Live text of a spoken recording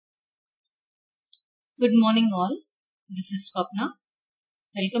Good morning all, this is Swapna.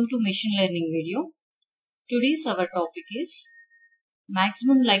 Welcome to machine learning video. Today's our topic is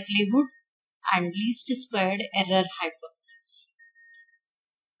maximum likelihood and least squared error hypothesis.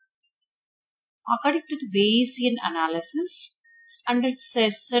 According to the Bayesian analysis, under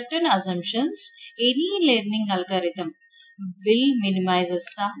certain assumptions, any learning algorithm will minimize the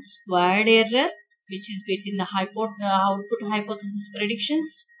squared error which is between the output hypothesis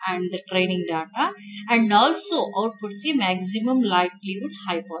predictions and the training data, and also outputs a maximum likelihood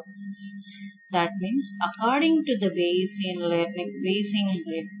hypothesis. That means according to the Bayesian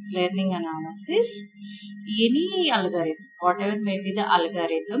learning analysis, any algorithm, whatever may be the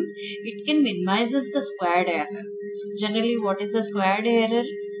algorithm, it can minimizes the squared error. Generally, what is the squared error?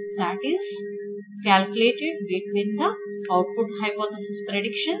 That is calculated between the output hypothesis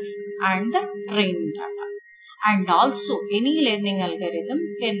predictions and the training data. And also any learning algorithm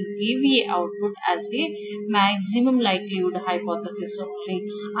can give a output as a maximum likelihood hypothesis only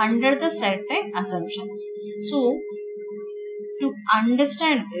under the certain assumptions. So to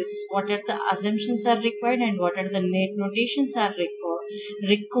understand this, what are the assumptions are required and what are the notations are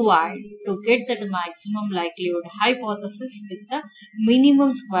required to get that maximum likelihood hypothesis with the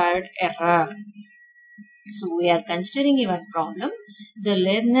minimum squared error. So we are considering one problem. The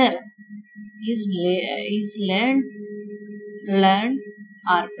learner is learned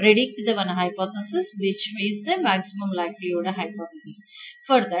or predict the one hypothesis which is the maximum likelihood hypothesis.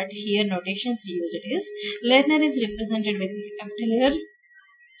 For that, here notations used is learner is represented with capital R,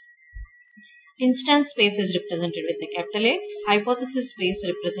 instance space is represented with the capital X, hypothesis space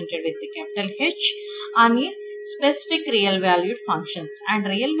represented with the capital H on a specific real valued functions, and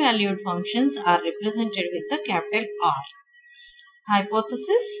real valued functions are represented with the capital R.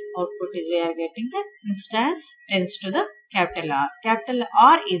 Hypothesis output is we are getting the instance tends to the capital R. Capital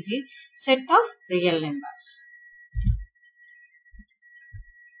R is a set of real numbers.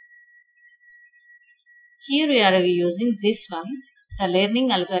 Here we are using this one. The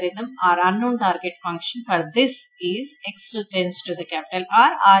learning algorithm or unknown target function for this is x tends to the capital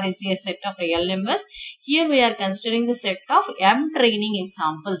R. R is a set of real numbers. Here we are considering the set of m training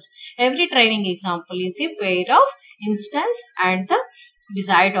examples. Every training example is a pair of instance and the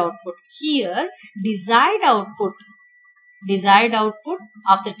desired output. Here desired output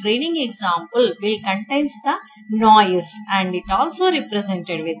of the training example will contains the noise, and it also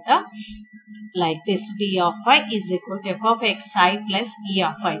represented with the like this, d of I is equal to f of xi plus e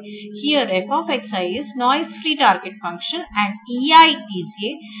of I. Here f of xi is noise free target function and ei is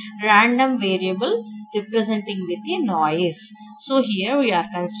a random variable representing with a noise. So here we are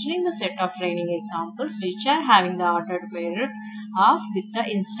considering the set of training examples which are having the ordered pair of with the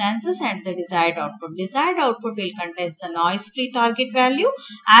instances and the desired output. Desired output will contain the noise free target value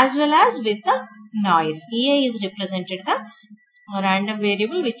as well as with the noise. Ei is represented the random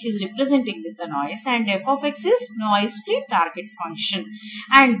variable which is representing with the noise, and f of x is noise free target function.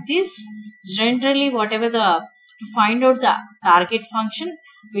 And this generally whatever to find out the target function,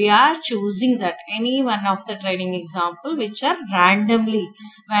 we are choosing that any one of the training example which are randomly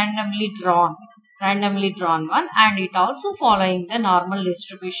drawn one, and it also following the normal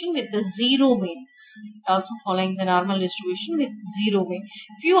distribution with the zero mean.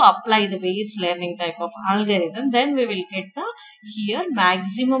 If you apply the Bayes learning type of algorithm, then we will get the here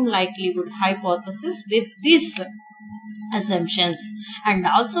maximum likelihood hypothesis with this assumptions, and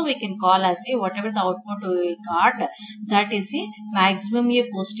also we can call as a whatever the output we got, that is a maximum a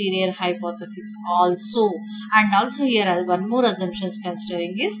posterior hypothesis also. And also here one more assumptions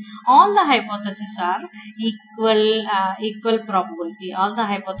considering is all the hypotheses are equal probability. All the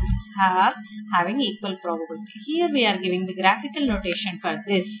hypotheses are having equal probability. Here we are giving the graphical notation for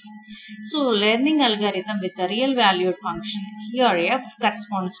this. So learning algorithm with a real valued function, here f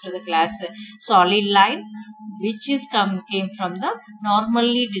corresponds to the class solid line which is came from the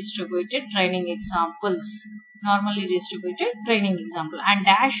normally distributed training examples. And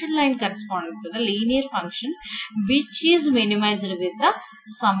dashed line corresponding to the linear function which is minimized with the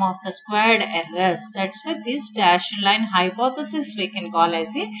sum of the squared errors. That's why this dashed line hypothesis we can call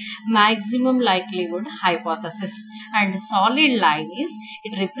as a maximum likelihood hypothesis. And solid line is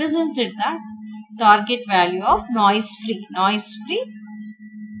it represented the target value of noise free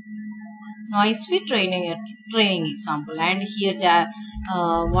training example. And here the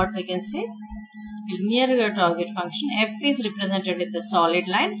what we can say, linear target function. F is represented with the solid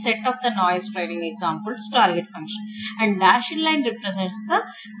line, set of the noise training examples target function, and dashed line represents the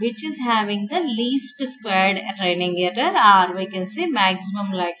which is having the least squared training error, or we can say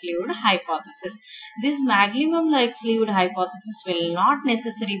maximum likelihood hypothesis. This maximum likelihood hypothesis will not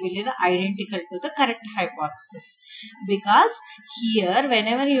necessarily be identical to the correct hypothesis, because here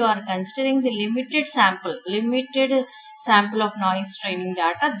whenever you are considering the limited sample of noise training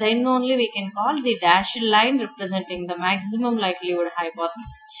data, then only we can call the dashed line representing the maximum likelihood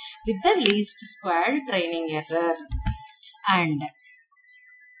hypothesis with the least squared training error. And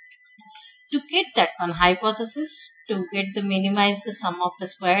to get that one hypothesis, to get the minimize the sum of the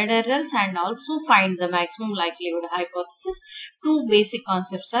squared errors and also find the maximum likelihood hypothesis, two basic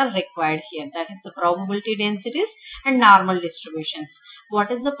concepts are required here. That is the probability densities and normal distributions. What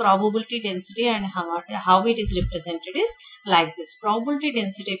is the probability density and how it is represented is like this. Probability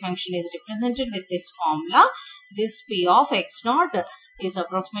density function is represented with this formula. This P of x naught is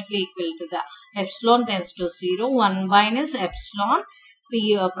approximately equal to the epsilon tends to 0, 1 minus epsilon.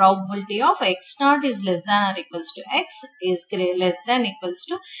 Probability of x naught is less than or equals to x is less than equals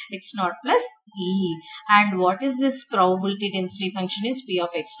to x naught plus e. And what is this probability density function is P of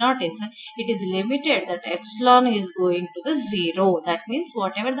x naught is it is limited that epsilon is going to the 0. That means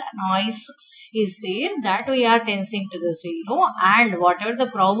whatever the noise is there, that we are tending to the 0, and whatever the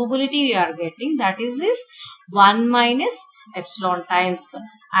probability we are getting, that is 1 minus epsilon times,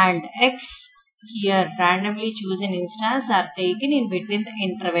 and x here randomly chosen instance are taken in between the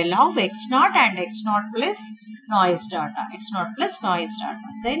interval of x naught and x naught plus noise data.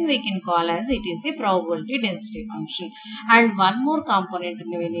 Then we can call as it is a probability density function. And one more component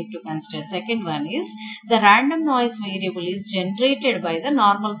we need to consider. Second one is the random noise variable is generated by the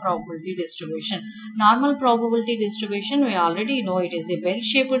normal probability distribution. Normal probability distribution, we already know it is a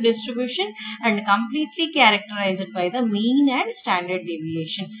bell-shaped distribution and completely characterized by the mean and standard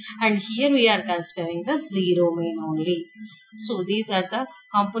deviation. And here we are considering the zero mean only. So these are the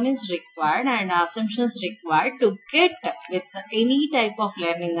components required and assumptions required to get with any type of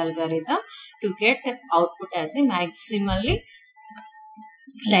learning algorithm to get output as a maximally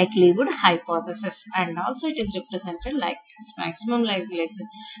likelihood hypothesis. And also it is represented like this. Maximum likelihood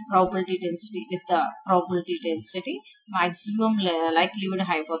probability density with the probability density, maximum likelihood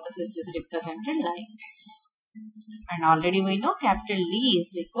hypothesis is represented like this. And already we know capital D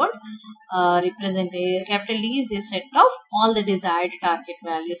is equal capital D is a set of all the desired target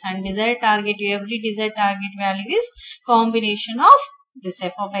values, and desired target, every desired target value is combination of this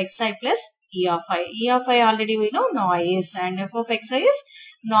f of xi plus e of I. E of I already we know noise, and f of xi is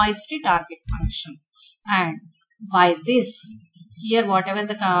noise free target function. And by this, here whatever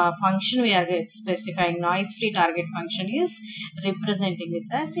the function we are specifying, noise free target function is representing it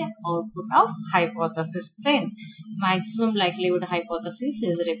as a output of hypothesis. Then maximum likelihood hypothesis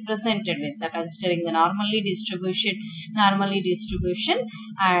is represented with the considering the normally distribution,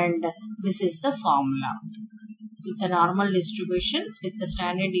 and this is the formula. With the normal distributions, with the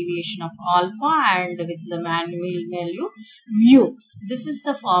standard deviation of alpha, and with the manual value mu. This is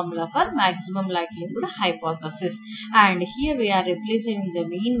the formula for maximum likelihood hypothesis. And here we are replacing the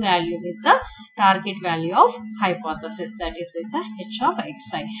mean value with the target value of hypothesis, that is with the h of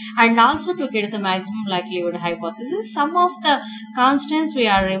xi. And also to get the maximum likelihood hypothesis, some of the constants we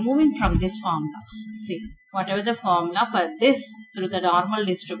are removing from this formula. See, whatever the formula for this through the normal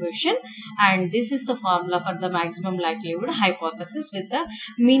distribution, and this is the formula for the maximum likelihood hypothesis with the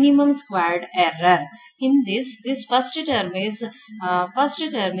minimum squared error. In this first term is a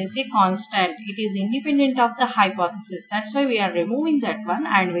constant. It is independent of the hypothesis. That's why we are removing that one,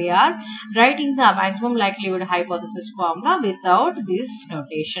 and we are writing the maximum likelihood hypothesis formula without this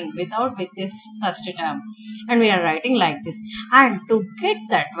notation, with this first term, and we are writing like this. And to get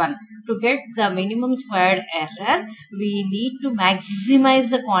that one, to get the minimum squared error, we need to maximize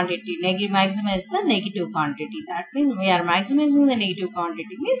the quantity, maximize the negative quantity. That means we are maximizing the negative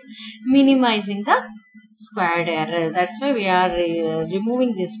quantity means minimizing the squared error. That's why we are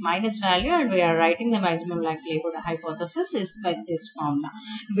removing this minus value, and we are writing the maximum likelihood hypothesis is by this formula.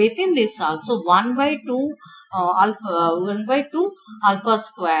 Within this also 1 by 2 alpha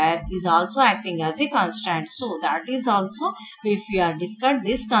square is also acting as a constant. So that is also, if we are discard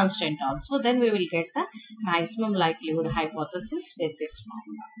this constant also, then we will get the maximum likelihood hypothesis with this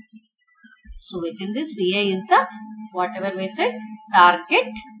formula. So within this di is the whatever we said target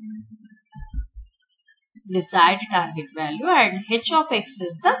desired target value, and h of x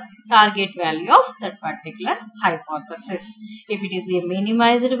is the target value of that particular hypothesis. If it is a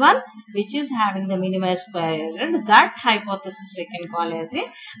minimized one, which is having the minimized square error, that hypothesis we can call as a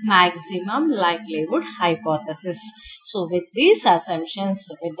maximum likelihood hypothesis. So with these assumptions,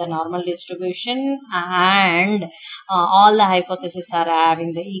 with the normal distribution and all the hypotheses are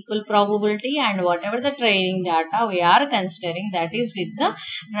having the equal probability, and whatever the training data we are considering, that is with the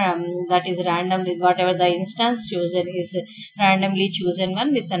that is randomly, whatever the instance chosen is randomly chosen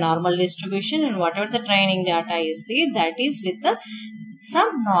one with the normal distribution, and whatever the training data is there, that is with the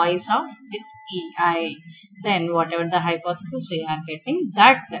some noise of with EI. Then whatever the hypothesis we are getting,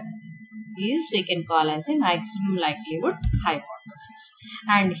 that is we can call as a maximum likelihood hypothesis.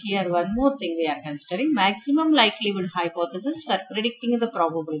 And here one more thing we are considering, maximum likelihood hypothesis for predicting the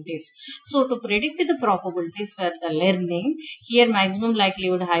probabilities. So to predict the probabilities for the learning, here maximum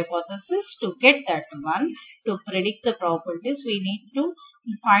likelihood hypothesis, to get that one, to predict the probabilities, we need to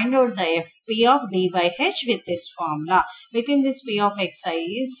find out the P of d by h with this formula. Within this P of xi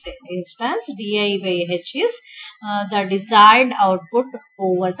is instance, di by h is the desired output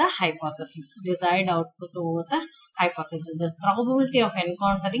over the hypothesis. Desired output over the hypothesis. The probability of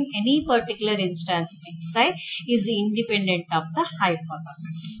encountering any particular instance xi is independent of the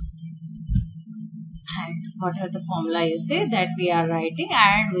hypothesis. And whatever the formula is there, that we are writing,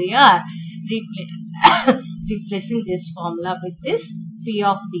 and we are replacing this formula with this P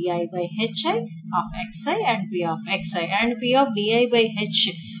of di by hi of xi and P of xi, and P of di by h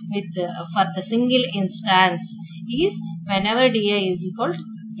with for the single instance is whenever di is equal,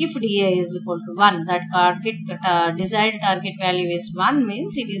 if di is equal to 1, that desired target value is 1,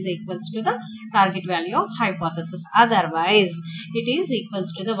 means it is equals to the target value of hypothesis. Otherwise, it is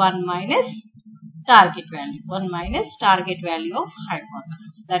equals to the 1 minus target value. 1 minus target value of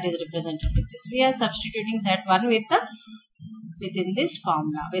hypothesis. That is represented with this. We are substituting that one with the within this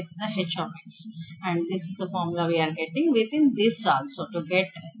formula with the h of x, and this is the formula we are getting within this also. To get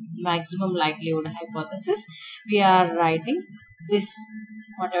maximum likelihood hypothesis, we are writing this,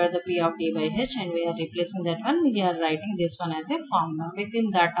 whatever the P of d by h, and we are replacing that one, we are writing this one as a formula.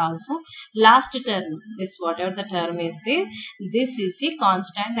 Within that also, last term, this whatever the term is there, this is a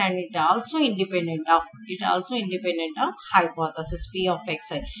constant, and it also independent of hypothesis P of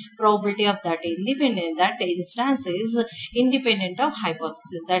xi. Probability of that independent, that instance is independent of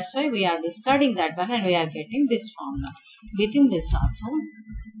hypothesis. That's why we are discarding that one, and we are getting this formula. Within this also,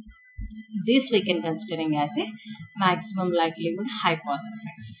 this we can considering as a maximum likelihood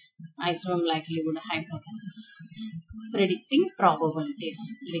hypothesis. Maximum likelihood hypothesis. Predicting probabilities.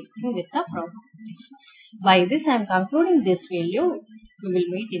 Predicting with the probabilities. By this I am concluding this video. We will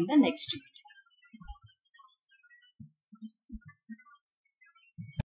meet in the next video.